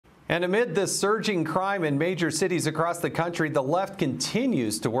And amid this surging crime in major cities across the country, the left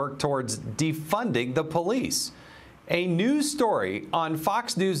continues to work towards defunding the police. A news story on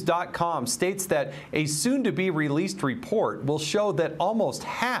foxnews.com states that a soon-to-be-released report will show that almost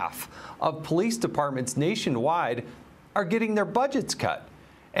half of police departments nationwide are getting their budgets cut.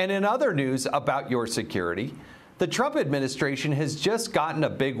 And in other news about your security, the Trump administration has just gotten a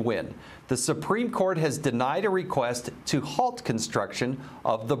big win. The Supreme Court has denied a request to halt construction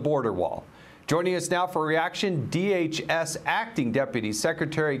of the border wall. Joining us now for reaction, DHS Acting Deputy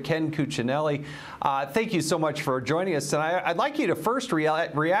Secretary Ken Cuccinelli. Thank you so much for joining us tonight. I'd like you to first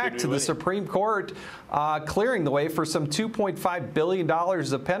react to the Supreme Court clearing the way for some $2.5 billion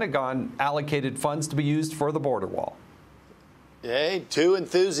of Pentagon allocated funds to be used for the border wall. Hey, two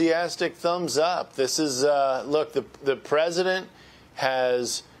enthusiastic thumbs up. This is, look, the president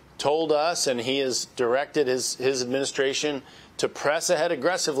has told us, and he has directed his administration to press ahead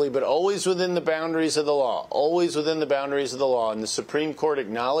aggressively, but always within the boundaries of the law, always within the boundaries of the law. And the Supreme Court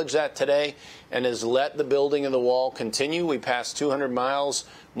acknowledged that today and has let the building of the wall continue. We passed 200 miles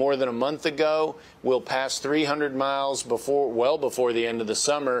more than a month ago. We'll pass 300 miles well before the end of the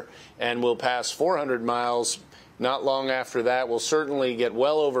summer, and we'll pass 400 miles not long after that. We'll certainly get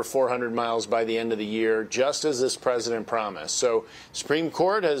well over 400 miles by the end of the year, just as this president promised. So Supreme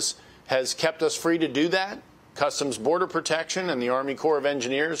Court has kept us free to do that. Customs Border Protection and the Army Corps of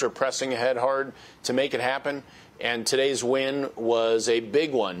Engineers are pressing ahead hard to make it happen. And today's win was a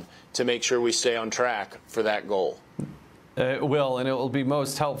big one to make sure we stay on track for that goal. It will, and it will be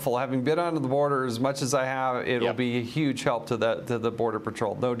most helpful. Having been on the border as much as I have, it'll be a huge help to the Border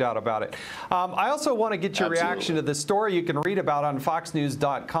Patrol, no doubt about it. I also want to get your reaction to the story you can read about on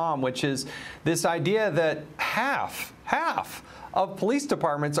foxnews.com, which is this idea that half of police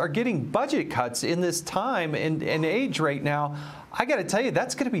departments are getting budget cuts in this time and age right now. I got to tell you,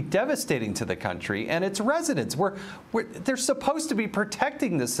 that's going to be devastating to the country and its residents. They're supposed to be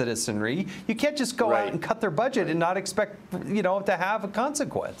protecting the citizenry. You can't just go out and cut their budget and not expect, to have a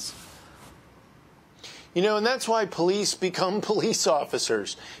consequence. And that's why police become police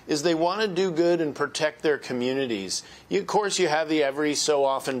officers, is they want to do good and protect their communities. Of course, you have the every so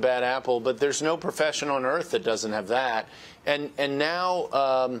often bad apple, but there's no profession on earth that doesn't have that. And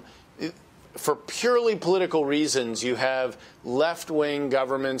now, for purely political reasons, you have left-wing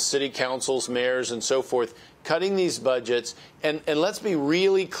governments, city councils, mayors, and so forth cutting these budgets. And let's be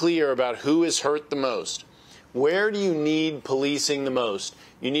really clear about who is hurt the most. Where do you need policing the most?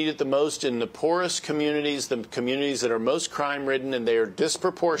 You need it the most in the poorest communities, the communities that are most crime-ridden, and they are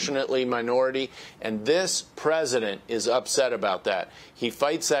disproportionately minority. And this president is upset about that. He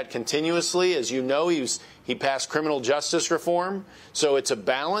fights that continuously. As you know, he passed criminal justice reform, so it's a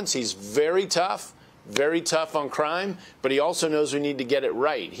balance. He's very tough on crime, but he also knows we need to get it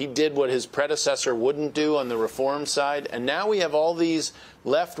right. He did what his predecessor wouldn't do on the reform side, and now we have all these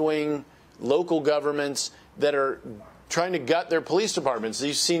left-wing local governments that are trying to gut their police departments.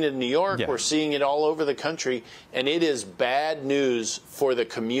 You've seen it in New York. Yeah. We're seeing it all over the country, and it is bad news for the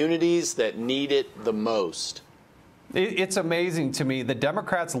communities that need it the most. It's amazing to me. The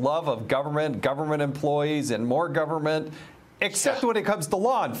Democrats' love of government employees, and more government, except when it comes to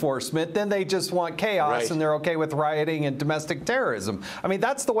law enforcement. Then they just want chaos, and they're okay with rioting and domestic terrorism. I mean,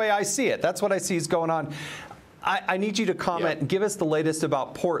 that's the way I see it. That's what I see is going on. I need you to comment and give us the latest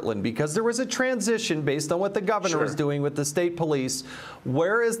about Portland, because there was a transition based on what the governor was doing with the state police.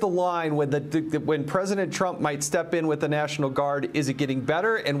 Where is the line when President Trump might step in with the National Guard? Is it getting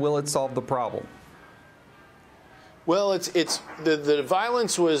better, and will it solve the problem? Well, the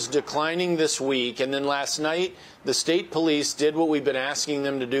violence was declining this week, and then last night the state police did what we've been asking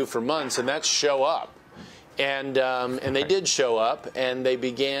them to do for months, and that's show up. And they did show up, and they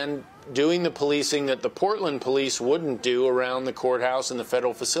began doing the policing that the Portland police wouldn't do around the courthouse and the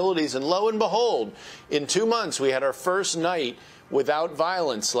federal facilities. And lo and behold, in 2 months, we had our first night without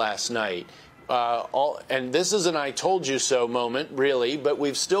violence last night. And this is an I told you so moment, really, but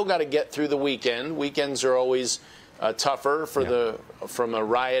we've still got to get through the weekend. Weekends are always tougher from a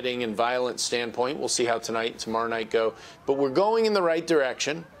rioting and violence standpoint. We'll see how tonight and tomorrow night go. But we're going in the right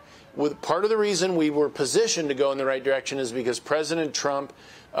direction. Part of the reason we were positioned to go in the right direction is because President Trump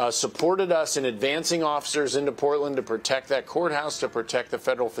supported us in advancing officers into Portland to protect that courthouse, to protect the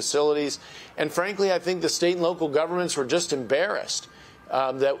federal facilities. And frankly, I think the state and local governments were just embarrassed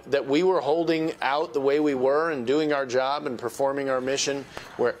that we were holding out the way we were and doing our job and performing our mission,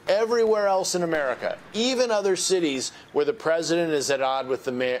 where everywhere else in America, even other cities where the president is at odds with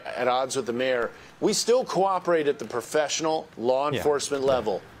the mayor, we still cooperate at the professional law enforcement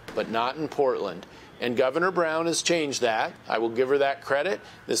level, but not in Portland. And Governor Brown has changed that. I will give her that credit.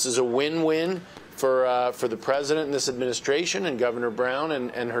 This is a win-win for the president and this administration and Governor Brown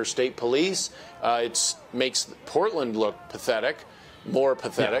and her state police. It makes Portland look pathetic, more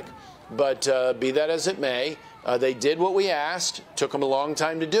pathetic. Yeah. But be that as it may, they did what we asked. Took them a long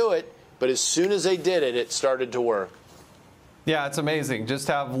time to do it. But as soon as they did it, it started to work. Yeah, it's amazing. Just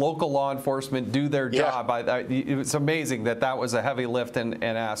have local law enforcement do their job. It's amazing that was a heavy lift and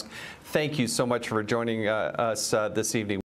ask. Thank you so much for joining us this evening.